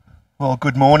Well,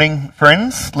 good morning,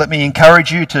 friends. Let me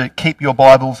encourage you to keep your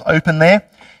Bibles open there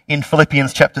in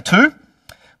Philippians chapter 2.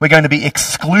 We're going to be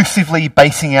exclusively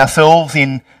basing ourselves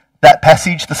in that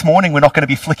passage this morning. We're not going to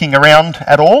be flicking around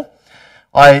at all.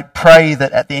 I pray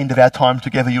that at the end of our time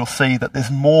together you'll see that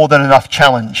there's more than enough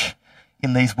challenge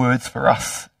in these words for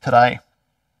us today.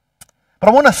 But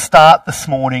I want to start this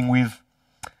morning with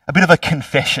a bit of a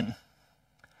confession.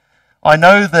 I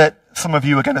know that some of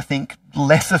you are going to think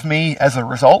less of me as a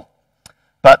result,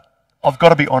 but I've got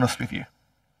to be honest with you.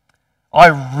 I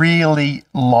really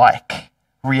like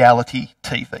reality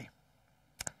TV.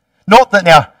 Not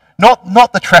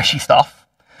the trashy stuff.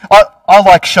 I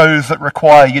like shows that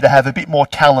require you to have a bit more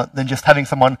talent than just having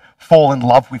someone fall in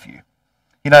love with you.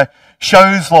 You know,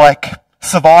 shows like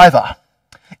Survivor,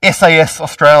 SAS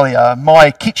Australia, My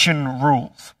Kitchen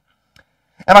Rules.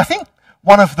 And I think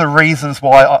one of the reasons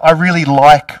why I really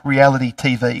like reality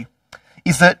TV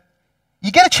is that you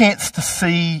get a chance to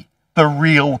see the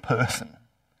real person,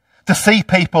 to see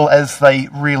people as they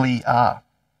really are.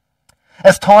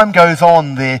 As time goes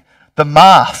on, the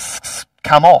masks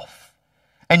come off,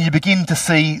 and you begin to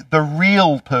see the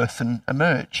real person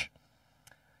emerge.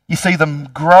 You see them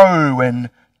grow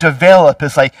and develop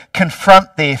as they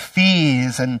confront their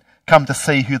fears and come to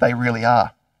see who they really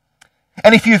are.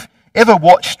 And if you've ever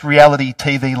watched reality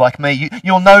TV like me,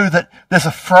 you'll know that there's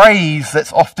a phrase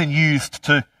that's often used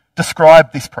to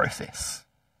describe this process: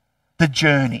 the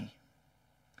journey.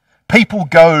 People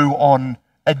go on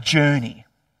a journey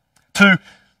to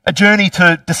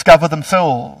discover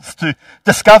themselves, to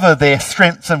discover their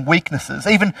strengths and weaknesses,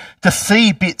 even to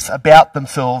see bits about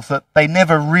themselves that they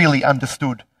never really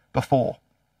understood before.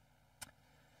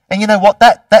 And you know what?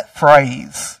 That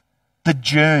phrase, the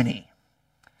journey,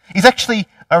 is actually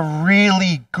a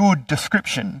really good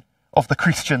description of the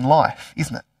Christian life,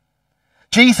 isn't it?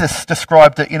 Jesus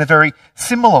described it in a very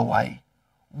similar way: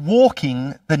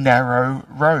 walking the narrow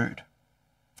road.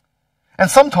 And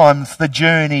sometimes the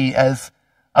journey as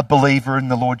a believer in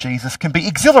the Lord Jesus can be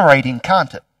exhilarating,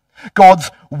 can't it? God's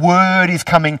word is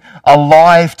coming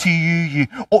alive to you.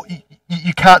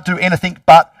 You can't do anything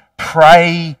but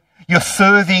pray. You're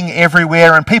serving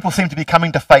everywhere, and people seem to be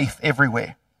coming to faith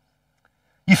everywhere.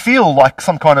 You feel like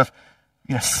some kind of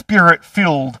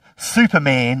spirit-filled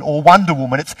Superman or Wonder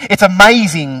Woman. It's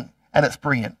amazing and it's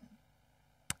brilliant.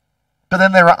 But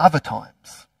then there are other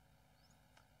times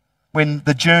when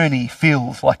the journey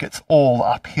feels like it's all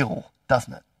uphill,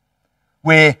 doesn't it?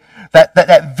 Where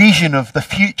that vision of the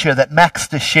future that Max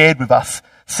just shared with us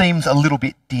seems a little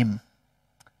bit dim.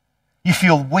 You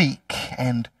feel weak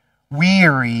and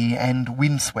weary and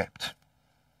windswept.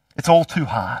 It's all too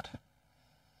hard.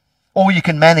 All you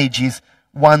can manage is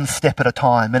one step at a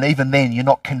time, and even then you're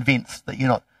not convinced that you're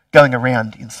not going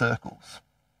around in circles.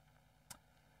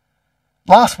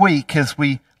 Last week, as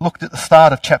we looked at the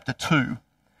start of chapter 2,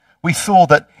 we saw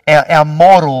that our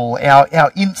model,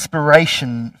 our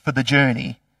inspiration for the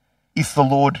journey is the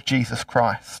Lord Jesus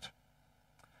Christ.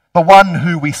 The one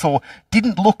who we saw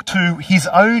didn't look to his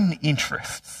own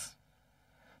interests,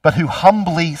 but who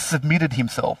humbly submitted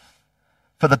himself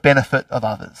for the benefit of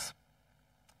others.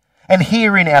 And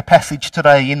here in our passage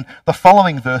today, in the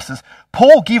following verses,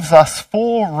 Paul gives us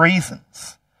four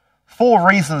reasons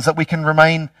that we can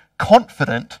remain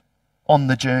confident on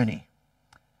the journey,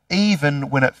 even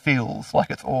when it feels like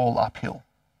it's all uphill.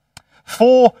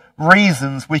 4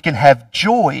 reasons we can have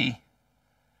joy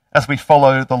as we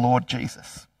follow the Lord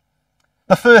Jesus.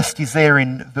 The first is there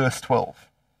in verse 12.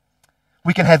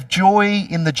 We can have joy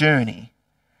in the journey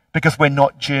because we're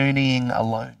not journeying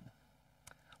alone.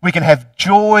 We can have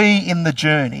joy in the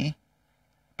journey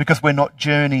because we're not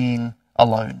journeying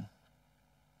alone.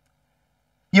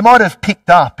 You might have picked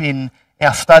up in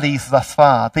our studies thus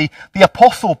far, the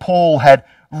Apostle Paul had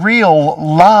real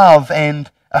love and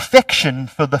affection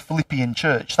for the Philippian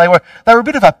church. They were a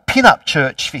bit of a pin-up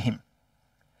church for him.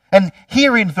 And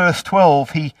here in verse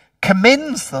 12, he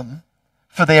commends them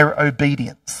for their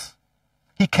obedience.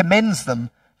 He commends them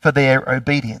for their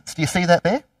obedience. Do you see that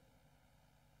there?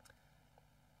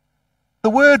 The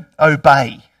word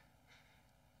obey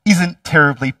isn't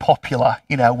terribly popular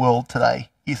in our world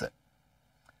today, is it?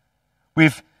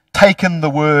 We've taken the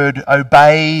word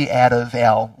obey out of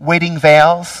our wedding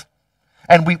vows,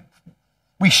 and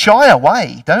we shy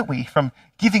away, don't we, from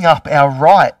giving up our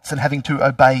rights and having to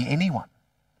obey anyone.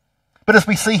 But as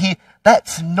we see here,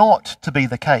 that's not to be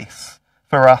the case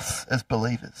for us as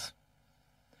believers.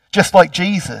 Just like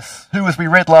Jesus, who, as we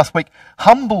read last week,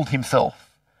 humbled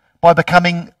himself by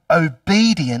becoming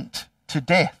obedient to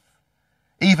death,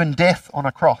 even death on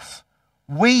a cross,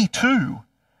 we too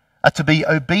are to be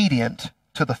obedient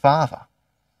to the Father.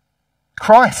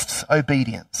 Christ's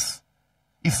obedience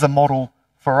is the model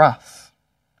for us.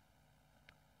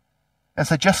 And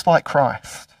so just like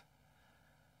Christ,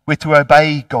 we're to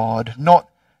obey God not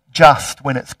just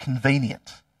when it's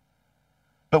convenient,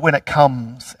 but when it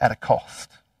comes at a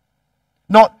cost.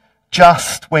 Not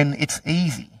just when it's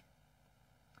easy,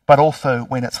 but also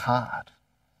when it's hard.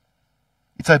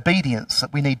 It's obedience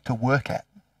that we need to work at.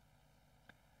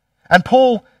 And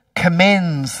Paul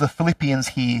commends the Philippians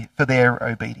here for their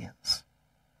obedience.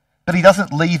 But he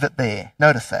doesn't leave it there.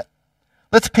 Notice that.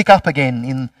 Let's pick up again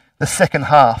in the second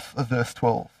half of verse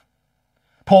 12.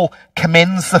 Paul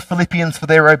commends the Philippians for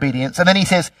their obedience, and then he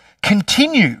says,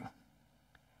 Continue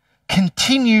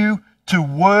to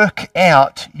work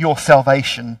out your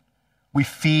salvation with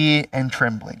fear and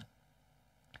trembling.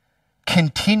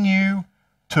 Continue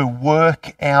to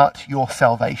work out your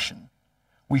salvation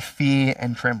with fear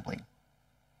and trembling.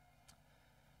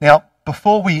 Now,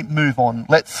 before we move on,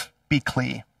 let's be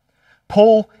clear.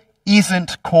 Paul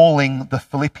isn't calling the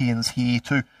Philippians here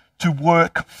to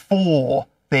work for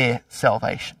their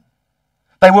salvation.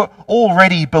 They were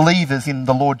already believers in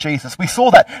the Lord Jesus. We saw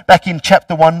that back in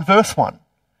chapter 1, verse 1.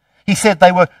 He said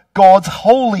they were God's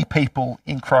holy people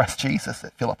in Christ Jesus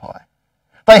at Philippi.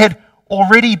 They had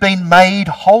already been made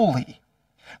holy.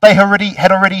 They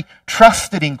had already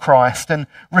trusted in Christ and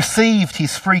received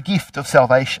his free gift of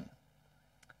salvation.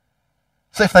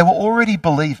 So if they were already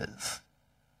believers,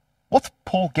 what's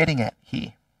Paul getting at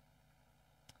here?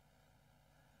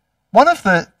 One of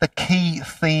the key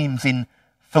themes in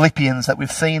Philippians that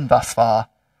we've seen thus far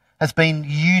has been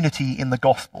unity in the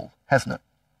gospel, hasn't it?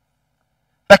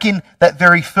 Back in that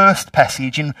very first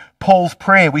passage in Paul's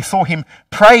prayer, we saw him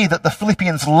pray that the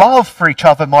Philippians' love for each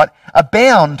other might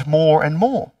abound more and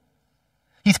more.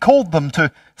 He's called them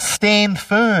to stand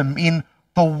firm in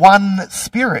the one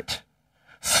Spirit,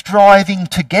 striving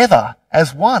together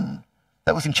as one.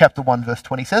 That was in chapter 1, verse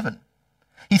 27.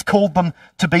 He's called them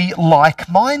to be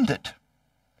like-minded,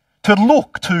 to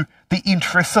look to the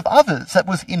interests of others. That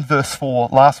was in verse 4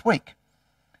 last week.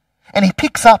 And he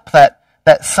picks up that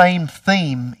same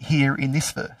theme here in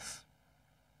this verse.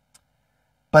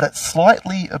 But it's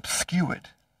slightly obscured,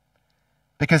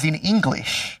 because in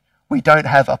English, we don't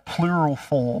have a plural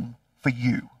form for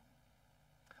you.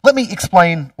 Let me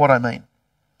explain what I mean.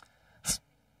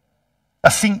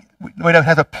 We don't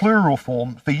have a plural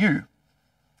form for you.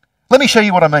 Let me show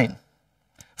you what I mean.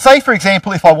 Say, for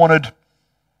example, if I wanted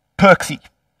Perksy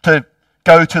to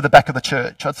go to the back of the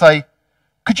church, I'd say,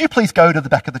 could you please go to the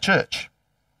back of the church?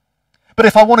 But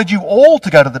if I wanted you all to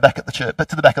go to the back of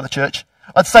the church,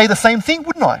 I'd say the same thing,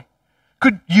 wouldn't I?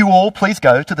 Could you all please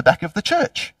go to the back of the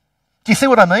church? Do you see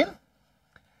what I mean?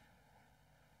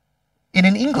 In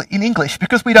English,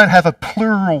 because we don't have a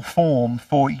plural form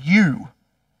for you,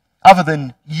 other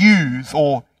than yous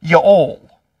or you all.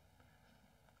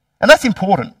 And that's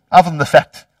important, other than the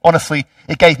fact, honestly,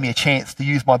 it gave me a chance to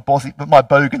use my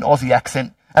bogan Aussie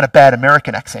accent and a bad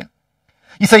American accent.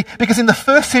 You see, because in the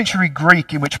first century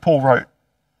Greek in which Paul wrote,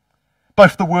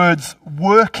 both the words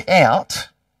work out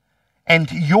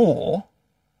and your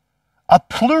are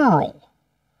plural,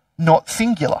 not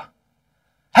singular.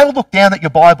 Have a look down at your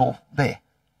Bible there.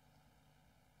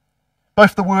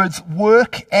 Both the words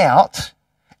work out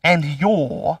and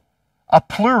your are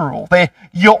plural. They're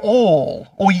your all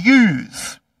or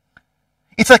yous.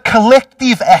 It's a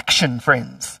collective action,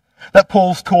 friends, that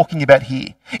Paul's talking about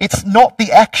here. It's not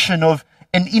the action of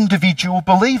an individual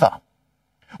believer.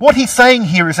 What he's saying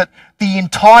here is that the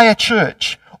entire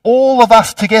church, all of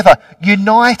us together,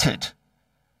 united,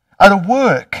 are to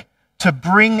work to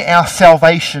bring our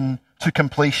salvation to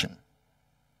completion.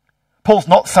 Paul's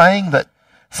not saying that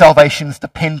salvation is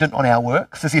dependent on our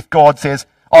works, as if God says,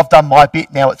 I've done my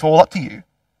bit, now it's all up to you.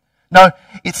 No,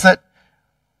 it's that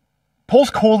Paul's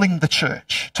calling the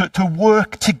church to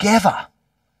work together,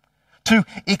 to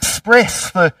express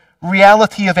the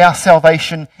reality of our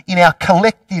salvation in our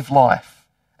collective life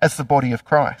as the body of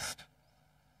Christ.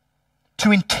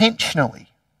 To intentionally,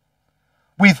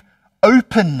 with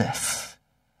openness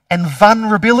and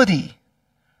vulnerability,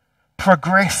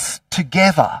 progress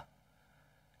together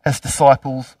as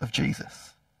disciples of Jesus.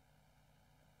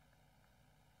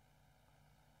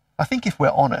 I think if we're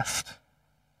honest,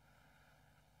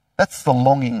 that's the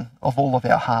longing of all of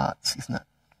our hearts, isn't it?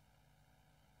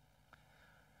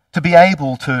 To be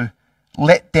able to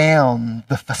let down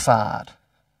the facade.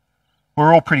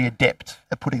 We're all pretty adept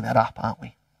at putting that up, aren't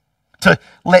we? To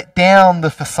let down the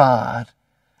facade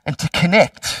and to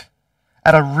connect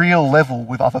at a real level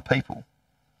with other people.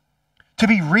 To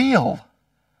be real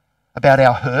about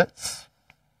our hurts,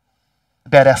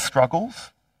 about our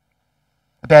struggles,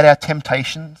 about our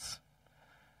temptations,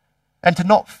 and to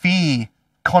not fear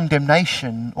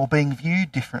condemnation or being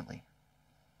viewed differently.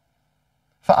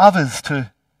 For others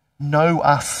to know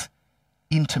us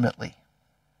intimately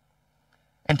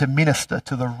and to minister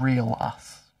to the real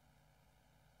us.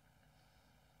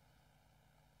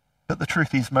 But the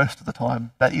truth is, most of the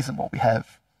time, that isn't what we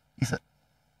have, is it?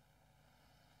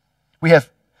 We have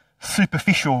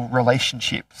superficial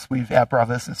relationships with our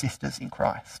brothers and sisters in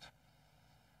Christ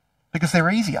because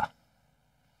they're easier.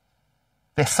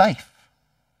 They're safe.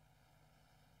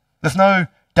 There's no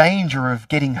danger of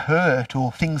getting hurt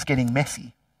or things getting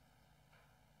messy.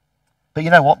 But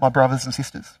you know what, my brothers and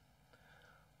sisters?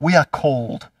 We are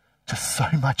called to so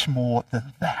much more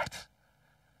than that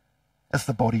as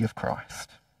the body of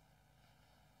Christ.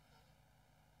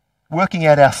 Working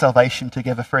out our salvation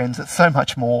together, friends, it's so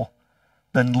much more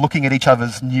than looking at each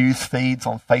other's news feeds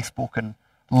on Facebook and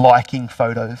liking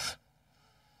photos.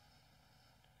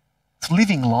 It's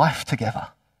living life together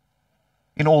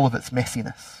in all of its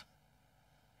messiness.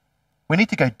 We need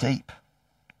to go deep.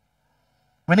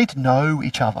 We need to know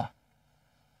each other.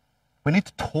 We need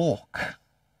to talk.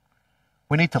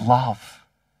 We need to love.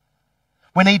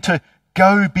 We need to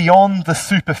go beyond the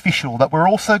superficial that we're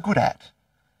all so good at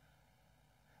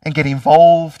and get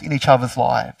involved in each other's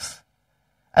lives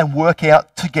and work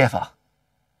out together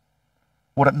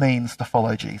what it means to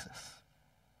follow Jesus.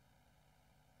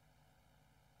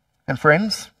 And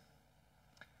friends,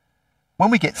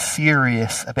 when we get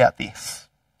serious about this,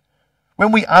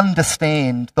 when we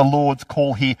understand the Lord's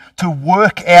call here to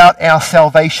work out our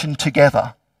salvation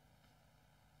together,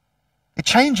 it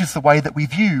changes the way that we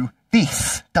view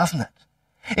this, doesn't it?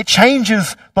 It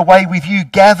changes the way we view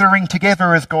gathering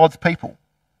together as God's people.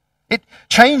 It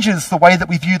changes the way that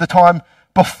we view the time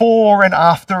before and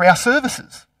after our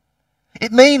services.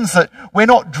 It means that we're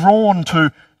not drawn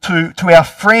to our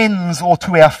friends or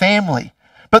to our family,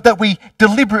 but that we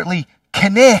deliberately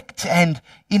connect and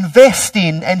invest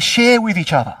in and share with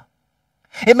each other.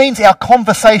 It means our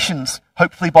conversations,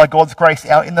 hopefully by God's grace,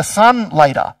 out in the sun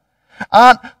later,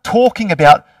 aren't talking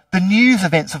about the news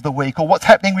events of the week or what's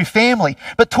happening with family,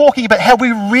 but talking about how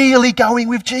we're really going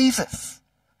with Jesus.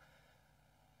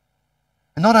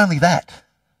 And not only that,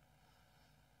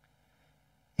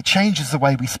 it changes the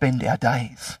way we spend our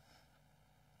days.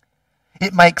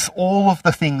 It makes all of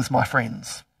the things, my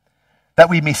friends, that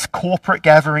we miss corporate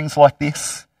gatherings like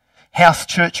this, house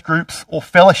church groups, or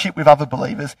fellowship with other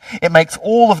believers, it makes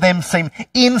all of them seem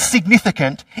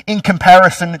insignificant in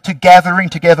comparison to gathering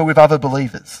together with other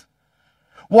believers.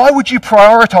 Why would you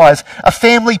prioritise a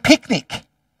family picnic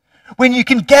when you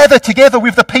can gather together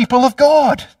with the people of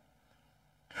God?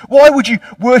 Why would you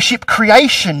worship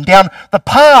creation down the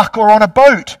park or on a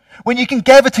boat when you can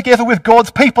gather together with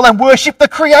God's people and worship the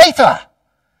Creator?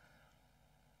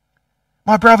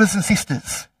 My brothers and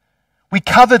sisters, we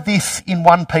covered this in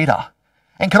 1 Peter.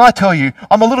 And can I tell you,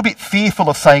 I'm a little bit fearful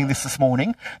of saying this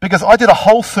morning because I did a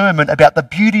whole sermon about the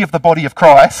beauty of the body of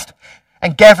Christ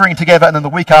and gathering together, and then the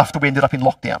week after we ended up in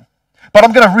lockdown. But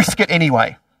I'm going to risk it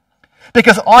anyway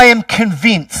because I am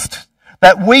convinced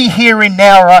that we here in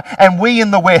Nowra and we in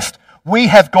the West, we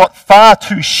have got far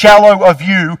too shallow a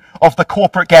view of the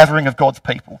corporate gathering of God's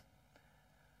people.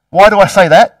 Why do I say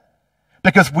that?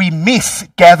 Because we miss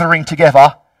gathering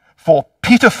together for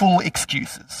pitiful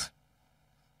excuses.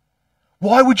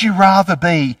 Why would you rather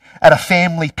be at a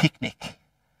family picnic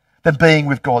than being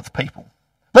with God's people?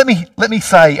 Let me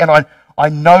say, and I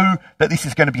know that this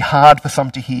is going to be hard for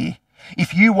some to hear,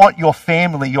 if you want your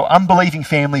family, your unbelieving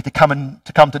family, to come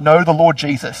to know the Lord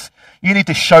Jesus, you need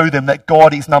to show them that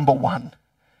God is number one.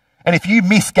 And if you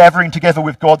miss gathering together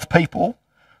with God's people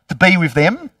to be with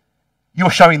them, you're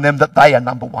showing them that they are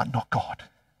number one, not God.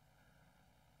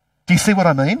 Do you see what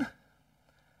I mean?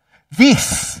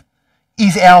 This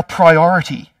is our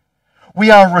priority.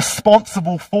 We are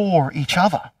responsible for each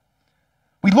other.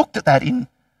 We looked at that in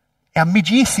our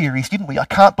mid-year series, didn't we? I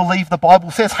can't believe the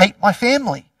Bible says, hate my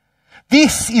family.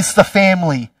 This is the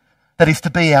family that is to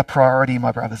be our priority,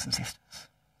 my brothers and sisters.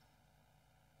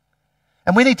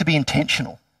 And we need to be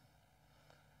intentional.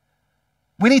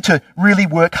 We need to really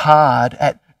work hard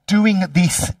at doing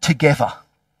this together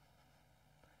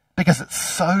because it's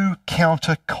so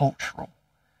countercultural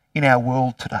in our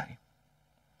world today.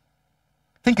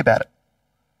 Think about it.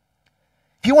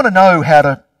 If you want to know how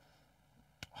to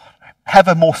have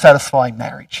a more satisfying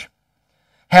marriage,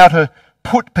 how to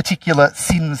put particular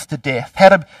sins to death, how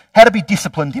to be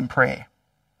disciplined in prayer,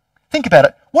 think about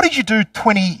it. What did you do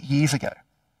 20 years ago?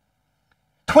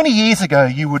 20 years ago,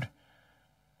 you would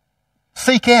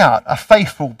seek out a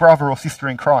faithful brother or sister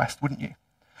in Christ, wouldn't you?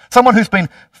 Someone who's been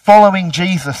following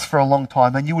Jesus for a long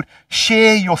time, and you would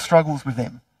share your struggles with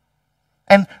them.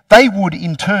 And they would,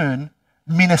 in turn,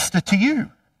 minister to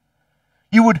you.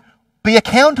 You would be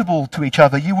accountable to each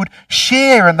other. You would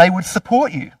share and they would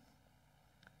support you.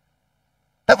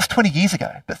 That was 20 years ago.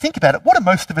 But think about it. What do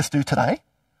most of us do today?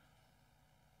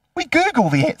 We Google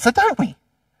the answer, don't we?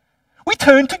 We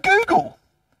turn to Google.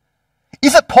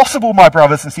 Is it possible, my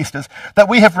brothers and sisters, that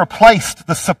we have replaced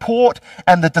the support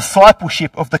and the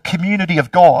discipleship of the community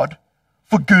of God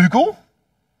for Google?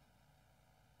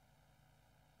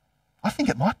 I think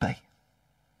it might be.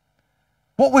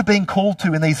 What we're being called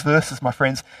to in these verses, my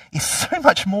friends, is so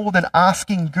much more than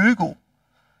asking Google.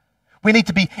 We need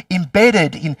to be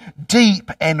embedded in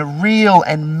deep and real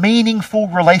and meaningful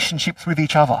relationships with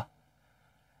each other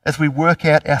as we work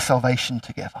out our salvation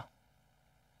together.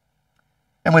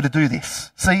 And we're to do this.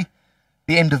 See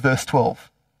the end of verse 12.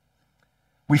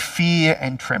 With fear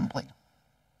and trembling.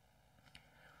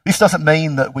 This doesn't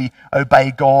mean that we obey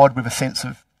God with a sense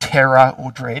of terror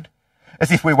or dread,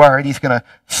 as if we're worried he's going to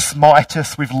smite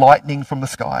us with lightning from the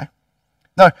sky.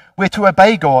 No, we're to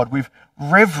obey God with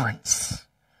reverence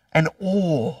and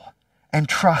awe and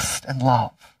trust and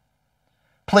love.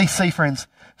 Please see, friends,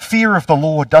 fear of the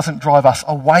Lord doesn't drive us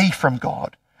away from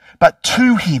God, but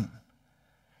to him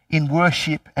in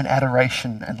worship and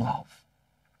adoration and love.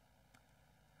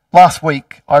 Last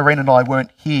week, Irene and I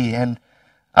weren't here, and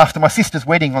after my sister's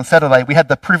wedding on Saturday, we had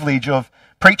the privilege of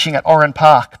preaching at Oran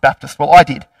Park Baptist. Well, I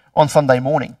did, on Sunday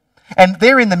morning. And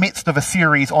they're in the midst of a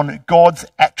series on God's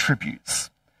attributes.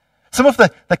 Some of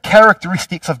the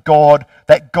characteristics of God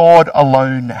that God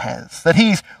alone has. That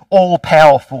he's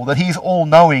all-powerful, that he's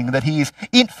all-knowing, that he is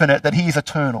infinite, that he is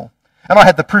eternal. And I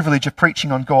had the privilege of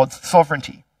preaching on God's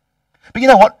sovereignty. But you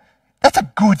know what? That's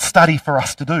a good study for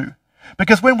us to do.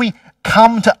 Because when we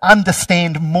come to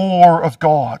understand more of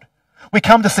God, we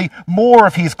come to see more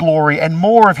of his glory and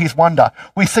more of his wonder,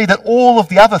 we see that all of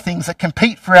the other things that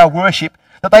compete for our worship,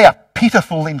 that they are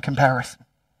pitiful in comparison.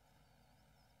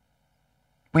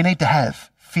 We need to have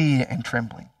fear and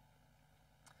trembling.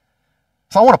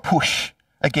 So I want to push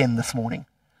again this morning.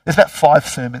 There's about 5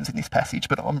 sermons in this passage,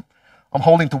 but I'm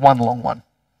holding to one long one.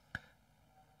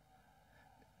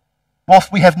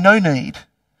 Whilst we have no need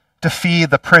to fear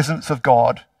the presence of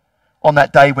God on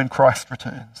that day when Christ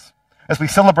returns, as we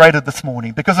celebrated this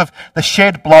morning, because of the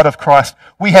shed blood of Christ,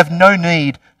 we have no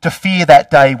need to fear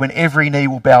that day when every knee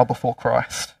will bow before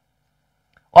Christ.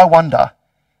 I wonder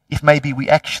if maybe we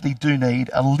actually do need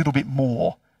a little bit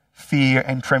more fear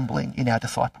and trembling in our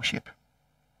discipleship.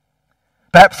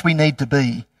 Perhaps we need to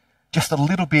be just a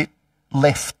little bit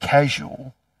less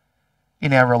casual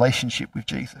in our relationship with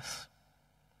Jesus.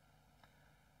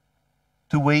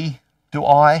 Do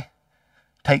I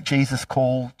take Jesus'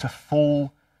 call to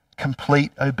full,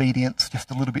 complete obedience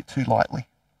just a little bit too lightly?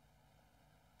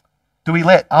 Do we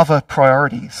let other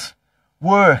priorities,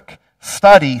 work,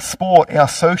 study, sport, our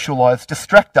social lives,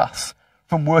 distract us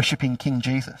from worshipping King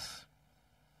Jesus?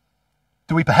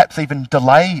 Do we perhaps even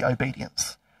delay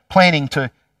obedience, planning to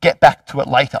get back to it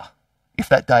later, if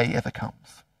that day ever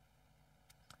comes?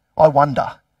 I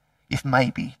wonder if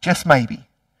maybe, just maybe,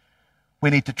 we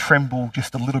need to tremble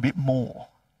just a little bit more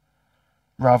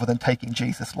rather than taking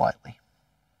Jesus lightly.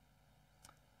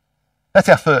 That's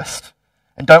our first,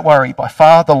 and don't worry, by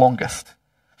far the longest,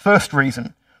 first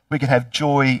reason we can have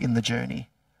joy in the journey.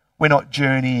 We're not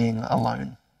journeying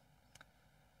alone.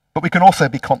 But we can also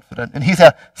be confident, and here's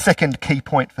our second key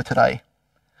point for today.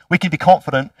 We can be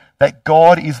confident that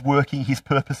God is working his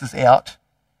purposes out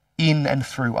in and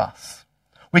through us.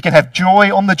 We can have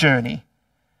joy on the journey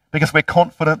because we're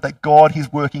confident that God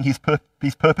is working his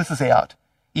purposes out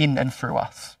in and through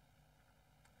us.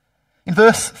 In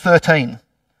verse 13,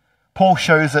 Paul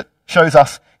shows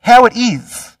us how it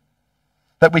is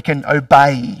that we can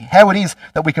obey, how it is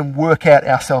that we can work out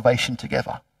our salvation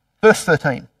together. Verse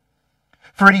 13,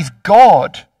 for it is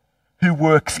God who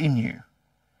works in you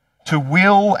to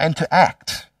will and to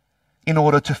act in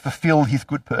order to fulfill his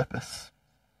good purpose.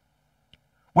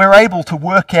 We're able to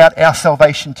work out our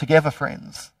salvation together,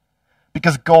 friends,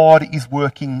 because God is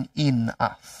working in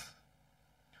us.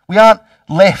 We aren't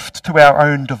left to our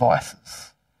own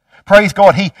devices. Praise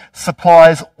God, he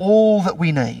supplies all that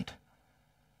we need,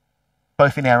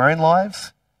 both in our own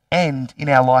lives and in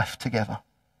our life together.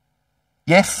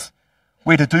 Yes,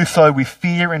 we're to do so with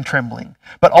fear and trembling,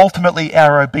 but ultimately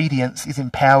our obedience is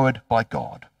empowered by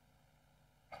God.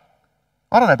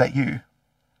 I don't know about you,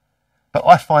 but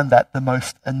I find that the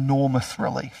most enormous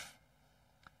relief.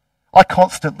 I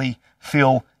constantly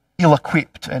feel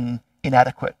ill-equipped and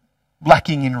inadequate,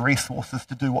 lacking in resources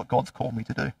to do what God's called me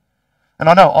to do. And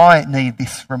I know I need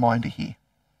this reminder here.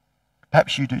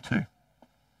 Perhaps you do too.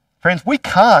 Friends, we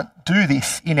can't do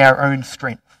this in our own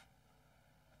strength.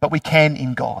 but we can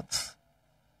in God's.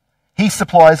 He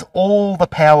supplies all the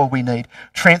power we need,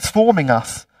 transforming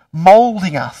us,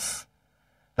 moulding us,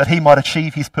 that he might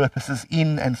achieve his purposes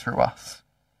in and through us.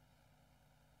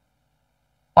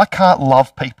 I can't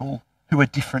love people who are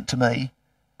different to me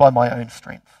by my own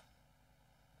strength,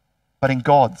 but in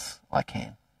God's I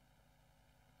can.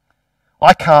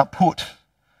 I can't put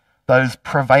those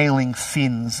prevailing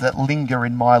sins that linger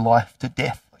in my life to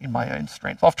death in my own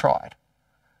strength. I've tried,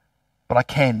 but I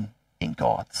can in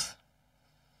God's.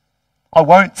 I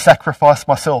won't sacrifice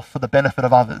myself for the benefit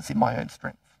of others in my own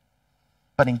strength,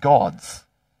 but in God's,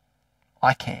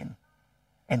 I can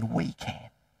and we can.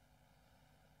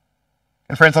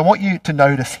 And friends, I want you to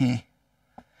notice here,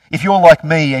 if you're like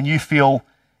me and you feel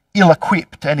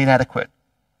ill-equipped and inadequate,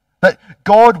 that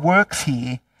God works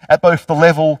here at both the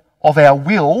level of our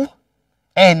will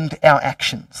and our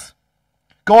actions.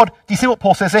 God, do you see what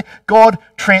Paul says there? God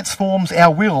transforms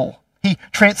our will. He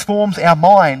transforms our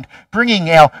mind, bringing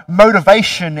our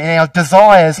motivation and our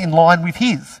desires in line with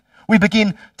his. We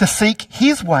begin to seek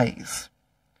his ways.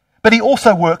 But he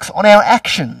also works on our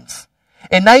actions,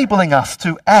 enabling us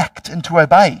to act and to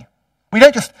obey. We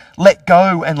don't just let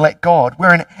go and let God.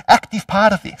 We're an active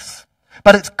part of this.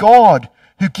 But it's God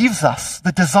who gives us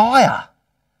the desire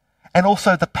and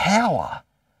also the power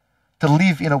to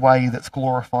live in a way that's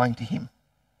glorifying to him.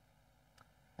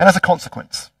 And as a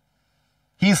consequence,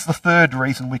 here's the third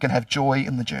reason we can have joy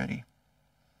in the journey.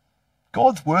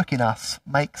 God's work in us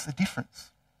makes a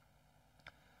difference.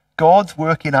 God's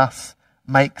work in us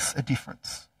makes a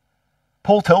difference.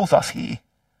 Paul tells us here,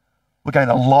 we're going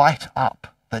to light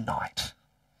up the night.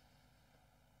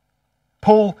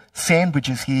 Paul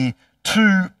sandwiches here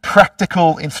two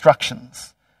practical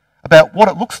instructions about what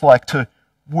it looks like to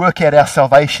work out our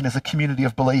salvation as a community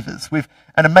of believers, with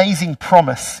an amazing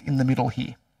promise in the middle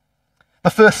here. The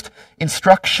first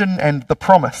instruction and the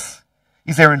promise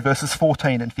is there in verses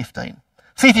 14 and 15.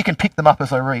 See if you can pick them up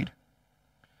as I read.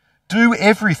 Do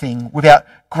everything without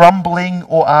grumbling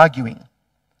or arguing,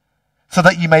 so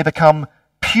that you may become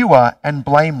pure and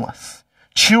blameless,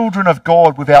 children of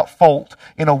God without fault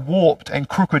in a warped and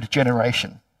crooked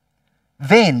generation.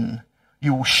 Then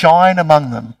you will shine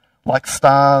among them like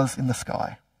stars in the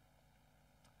sky.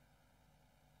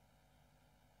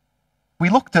 We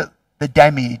looked at the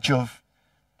damage of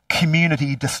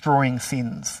community-destroying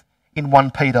sins in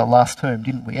 1 Peter last term,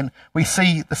 didn't we? And we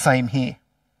see the same here.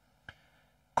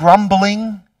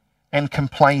 Grumbling and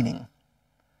complaining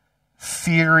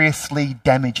seriously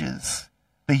damages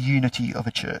the unity of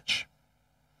a church.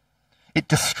 It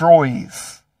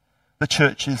destroys the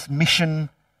church's mission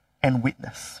and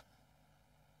witness.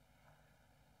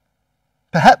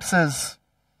 Perhaps as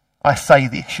I say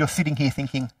this, you're sitting here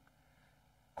thinking,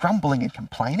 grumbling and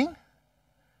complaining?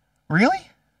 Really?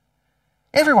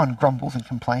 Everyone grumbles and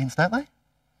complains, don't they?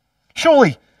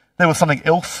 Surely there was something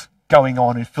else going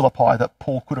on in Philippi that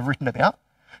Paul could have written about.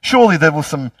 Surely there was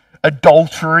some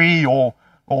adultery or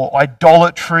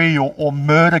idolatry or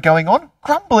murder going on.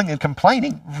 Grumbling and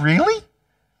complaining, really?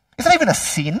 Is that even a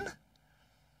sin?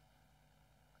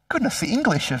 Goodness, the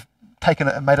English have taken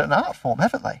it and made it an art form,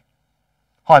 haven't they?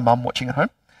 Hi, Mum, watching at home.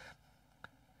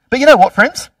 But you know what,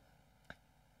 friends?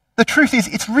 The truth is,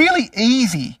 it's really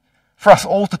easy for us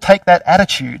all to take that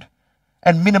attitude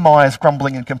and minimise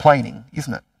grumbling and complaining,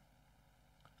 isn't it?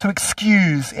 To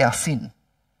excuse our sin.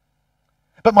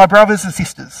 But my brothers and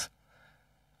sisters,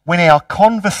 when our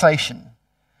conversation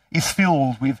is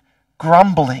filled with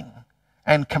grumbling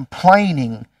and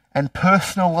complaining and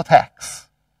personal attacks,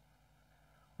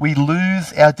 we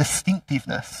lose our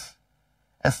distinctiveness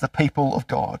as the people of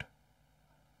God.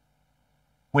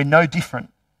 We're no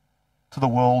different to the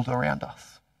world around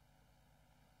us.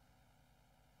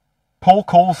 Paul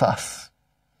calls us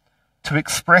to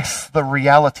express the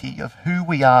reality of who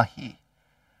we are here,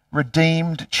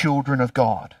 redeemed children of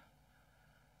God,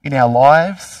 in our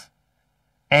lives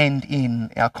and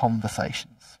in our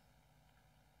conversations.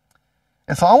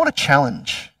 And so I want to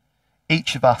challenge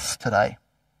each of us today.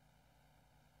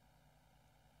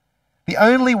 The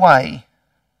only way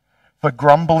for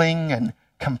grumbling and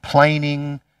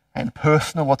complaining and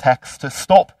personal attacks to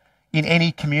stop in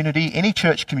any community, any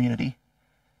church community,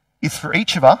 is for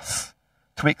each of us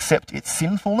to accept its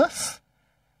sinfulness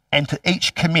and to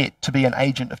each commit to be an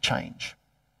agent of change.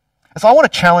 And so I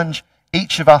want to challenge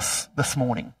each of us this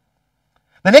morning.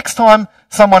 The next time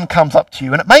someone comes up to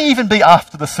you, and it may even be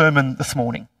after the sermon this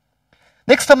morning,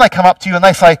 next time they come up to you and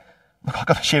they say, look, I've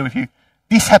got to share with you,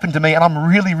 this happened to me and I'm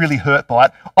really, really hurt by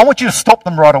it. I want you to stop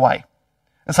them right away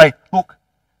and say, look,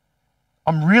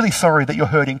 I'm really sorry that you're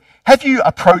hurting. Have you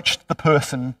approached the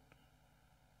person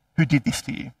who did this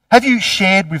to you? Have you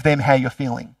shared with them how you're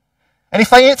feeling? And if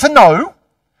they answer no,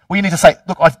 well, you need to say,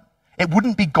 look, it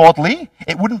wouldn't be godly,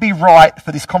 it wouldn't be right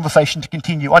for this conversation to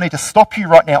continue. I need to stop you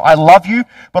right now. I love you,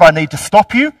 but I need to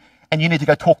stop you, and you need to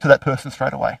go talk to that person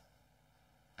straight away.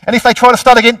 And if they try to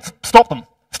start again, stop them.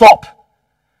 Stop.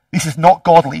 This is not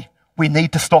godly. We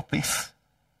need to stop this.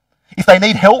 If they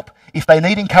need help, if they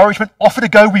need encouragement, offer to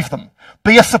go with them.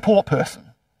 Be a support person.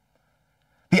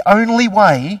 The only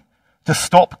way to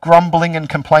stop grumbling and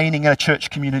complaining in a church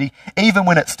community, even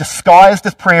when it's disguised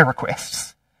as prayer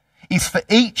requests, is for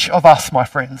each of us, my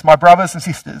friends, my brothers and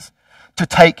sisters, to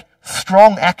take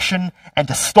strong action and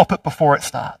to stop it before it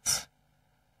starts.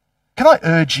 Can I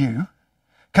urge you,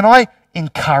 can I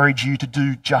encourage you to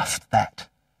do just that?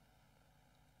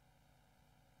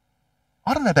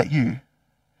 I don't know about you,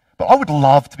 but I would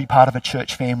love to be part of a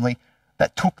church family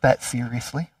that took that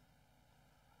seriously.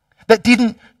 That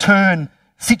didn't turn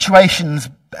situations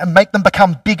and make them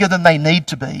become bigger than they need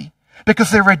to be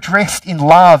because they're addressed in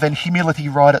love and humility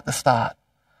right at the start.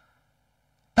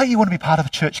 Don't you want to be part of a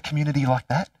church community like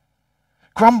that?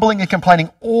 Grumbling and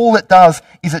complaining, all it does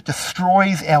is it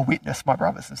destroys our witness, my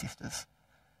brothers and sisters.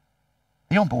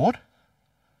 Are you on board?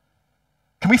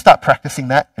 Can we start practicing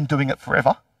that and doing it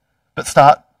forever? But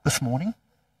start this morning.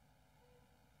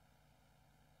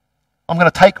 I'm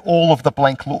going to take all of the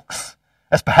blank looks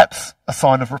as perhaps a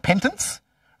sign of repentance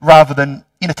rather than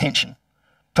inattention.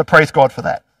 So praise God for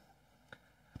that.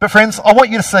 But friends, I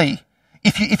want you to see,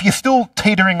 if you're still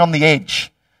teetering on the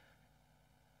edge,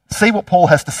 see what Paul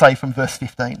has to say from verse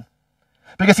 15.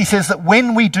 Because he says that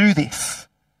when we do this,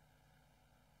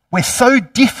 we're so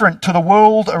different to the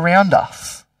world around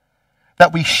us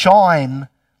that we shine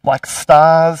like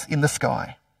stars in the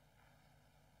sky.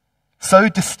 So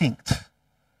distinct,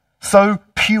 so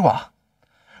pure,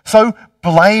 so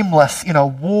blameless in a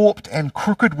warped and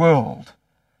crooked world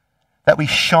that we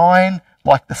shine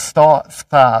like the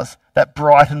stars that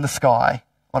brighten the sky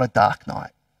on a dark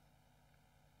night.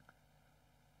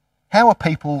 How are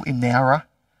people in Nowra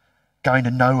going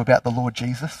to know about the Lord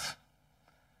Jesus?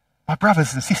 My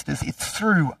brothers and sisters, it's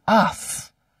through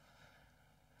us.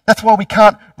 That's why we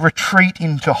can't retreat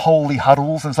into holy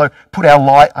huddles and so put our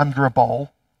light under a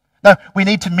bowl. No, we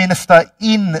need to minister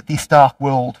in this dark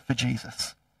world for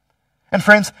Jesus. And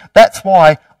friends, that's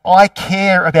why I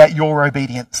care about your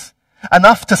obedience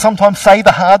enough to sometimes say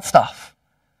the hard stuff.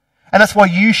 And that's why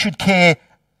you should care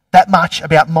that much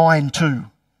about mine too.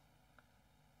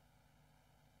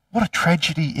 What a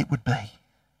tragedy it would be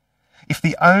if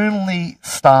the only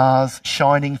stars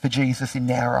shining for Jesus in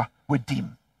Nowra were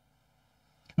dim.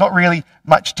 Not really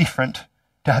much different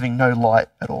to having no light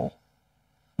at all.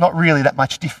 Not really that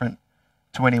much different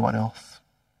to anyone else.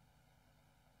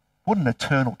 What an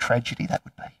eternal tragedy that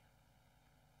would be.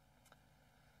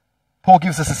 Paul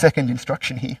gives us a second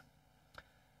instruction here.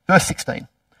 Verse 16.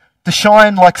 To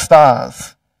shine like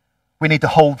stars, we need to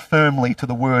hold firmly to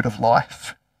the word of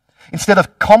life. Instead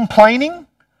of complaining,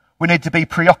 we need to be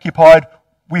preoccupied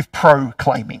with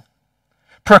proclaiming.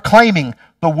 Proclaiming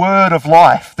the word of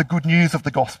life, the good news of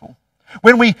the gospel.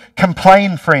 When we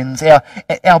complain, friends,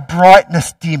 our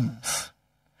brightness dims.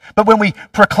 But when we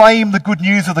proclaim the good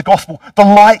news of the gospel, the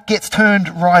light gets turned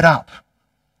right up.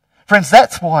 Friends,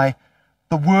 that's why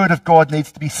the word of God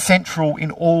needs to be central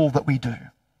in all that we do.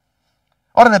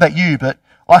 I don't know about you, but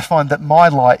I find that my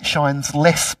light shines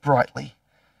less brightly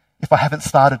if I haven't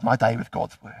started my day with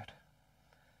God's word.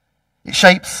 It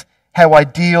shapes how I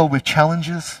deal with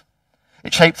challenges.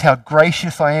 It shapes how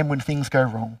gracious I am when things go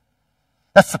wrong.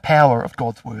 That's the power of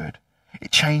God's word.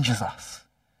 It changes us.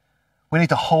 We need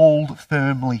to hold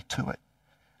firmly to it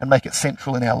and make it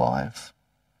central in our lives.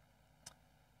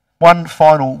 One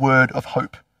final word of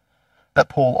hope that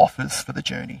Paul offers for the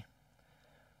journey.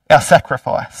 Our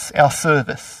sacrifice, our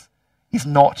service is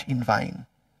not in vain.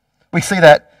 We see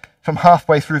that from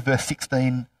halfway through verse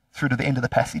 16 through to the end of the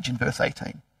passage in verse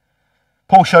 18.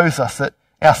 Paul shows us that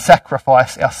our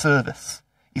sacrifice, our service,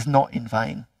 is not in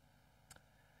vain.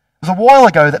 It was a while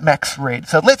ago that Max read,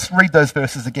 so let's read those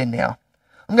verses again now.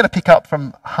 I'm going to pick up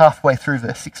from halfway through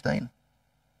verse 16.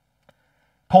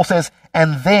 Paul says,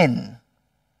 and then,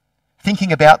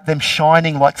 thinking about them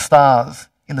shining like stars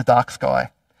in the dark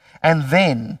sky, and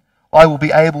then I will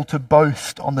be able to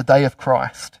boast on the day of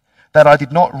Christ that I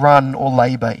did not run or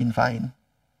labour in vain.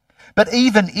 But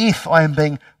even if I am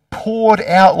being poured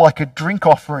out like a drink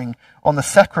offering on the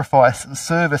sacrifice and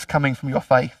service coming from your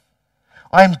faith,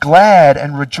 I am glad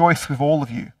and rejoice with all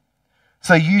of you.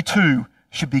 So you too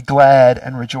should be glad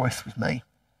and rejoice with me.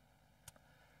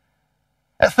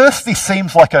 At first, this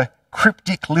seems like a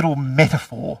cryptic little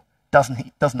metaphor, doesn't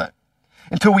it?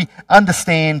 until we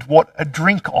understand what a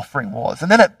drink offering was.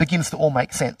 And then it begins to all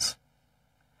make sense.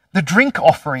 The drink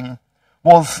offering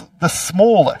was the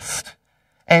smallest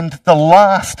and the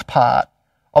last part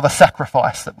of a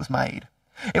sacrifice that was made.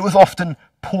 It was often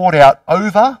poured out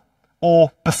over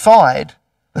or beside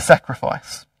the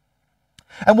sacrifice.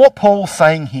 And what Paul's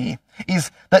saying here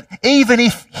is that even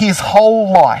if his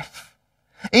whole life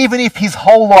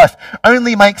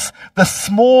only makes the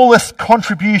smallest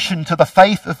contribution to the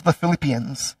faith of the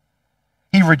Philippians,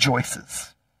 he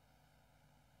rejoices.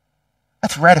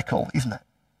 That's radical, isn't it?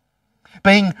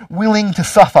 Being willing to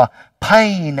suffer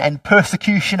pain and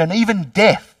persecution and even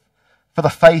death for the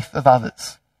faith of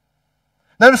others.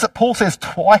 Notice that Paul says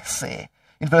twice there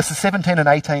in verses 17 and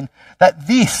 18 that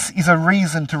this is a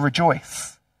reason to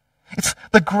rejoice. It's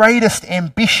the greatest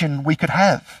ambition we could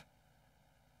have.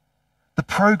 The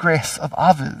progress of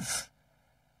others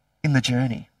in the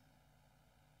journey.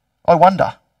 I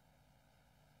wonder,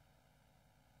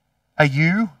 are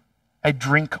you a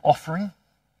drink offering?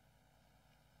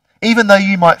 Even though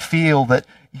you might feel that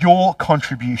your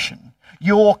contribution,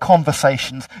 your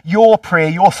conversations, your prayer,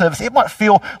 your service, it might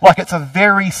feel like it's a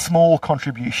very small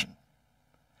contribution.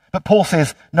 But Paul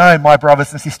says, no, my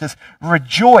brothers and sisters,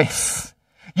 rejoice.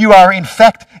 You are in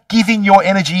fact giving your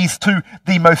energies to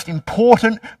the most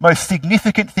important, most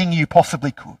significant thing you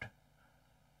possibly could.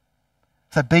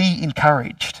 So be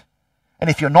encouraged. And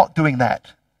if you're not doing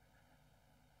that,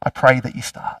 I pray that you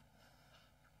start.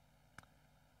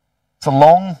 It's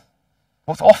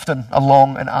often a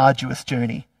long and arduous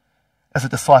journey as a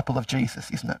disciple of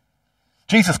Jesus, isn't it?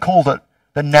 Jesus called it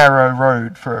the narrow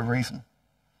road for a reason.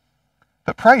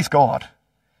 But praise God,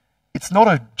 it's not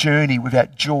a journey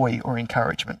without joy or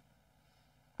encouragement.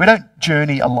 We don't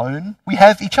journey alone, we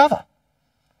have each other.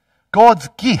 God's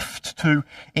gift to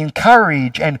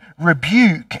encourage and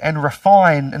rebuke and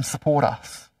refine and support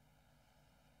us.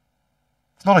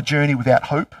 It's not a journey without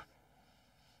hope.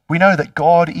 We know that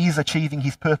God is achieving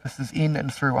his purposes in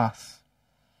and through us.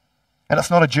 And it's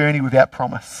not a journey without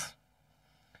promise.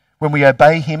 When we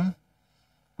obey him,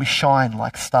 we shine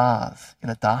like stars in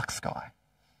a dark sky.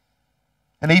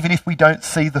 And even if we don't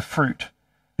see the fruit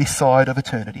this side of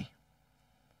eternity,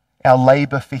 our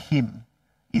labour for him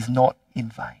is not in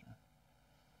vain.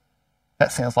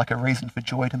 That sounds like a reason for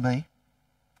joy to me.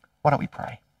 Why don't we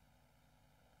pray?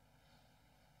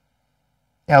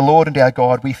 Our Lord and our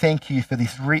God, we thank you for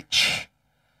this rich,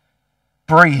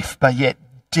 brief, but yet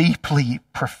deeply,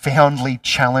 profoundly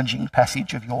challenging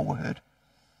passage of your word.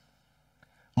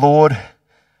 Lord,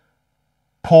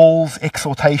 Paul's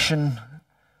exhortation,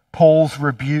 Paul's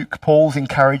rebuke, Paul's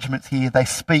encouragements here, they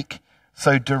speak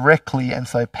so directly and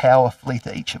so powerfully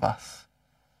to each of us.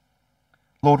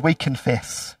 Lord, we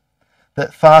confess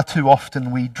that far too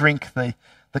often we drink the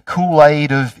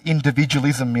Kool-Aid of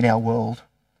individualism in our world.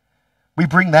 We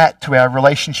bring that to our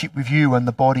relationship with you and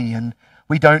the body, and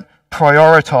we don't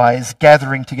prioritise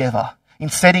gathering together in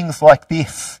settings like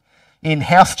this, in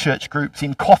house church groups,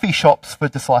 in coffee shops for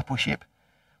discipleship.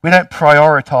 We don't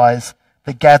prioritise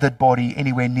the gathered body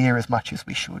anywhere near as much as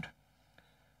we should.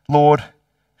 Lord,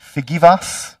 forgive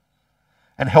us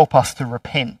and help us to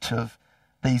repent of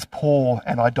these poor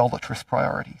and idolatrous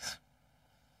priorities.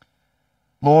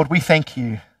 Lord, we thank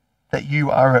you that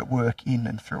you are at work in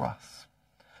and through us.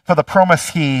 For the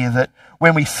promise here that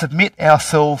when we submit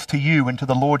ourselves to you and to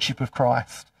the Lordship of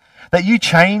Christ, that you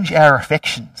change our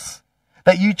affections,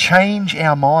 that you change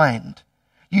our mind,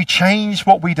 you change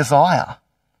what we desire,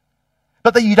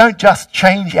 but that you don't just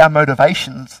change our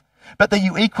motivations, but that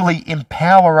you equally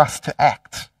empower us to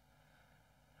act.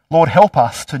 Lord, help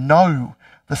us to know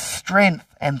the strength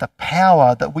and the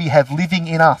power that we have living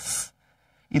in us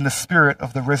in the Spirit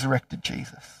of the resurrected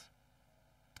Jesus.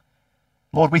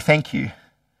 Lord, we thank you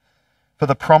for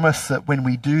the promise that when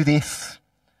we do this,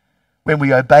 when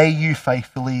we obey you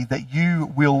faithfully, that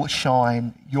you will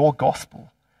shine your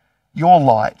gospel, your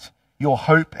light, your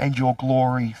hope and your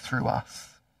glory through us.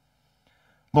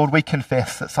 Lord, we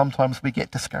confess that sometimes we get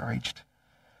discouraged.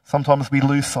 Sometimes we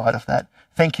lose sight of that.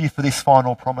 Thank you for this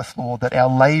final promise, Lord, that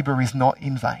our labour is not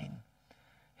in vain.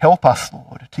 Help us,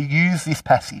 Lord, to use this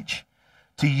passage,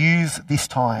 to use this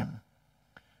time,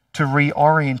 to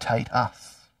reorientate us,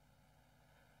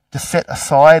 to set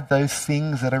aside those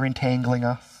things that are entangling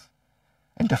us,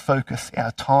 and to focus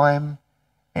our time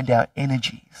and our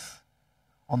energies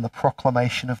on the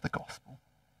proclamation of the gospel.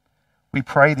 We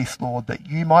pray this, Lord, that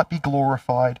you might be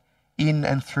glorified in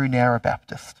and through Nowra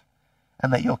Baptist,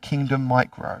 and that your kingdom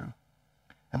might grow.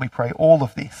 And we pray all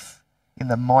of this in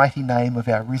the mighty name of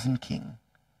our risen King.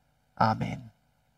 Amen.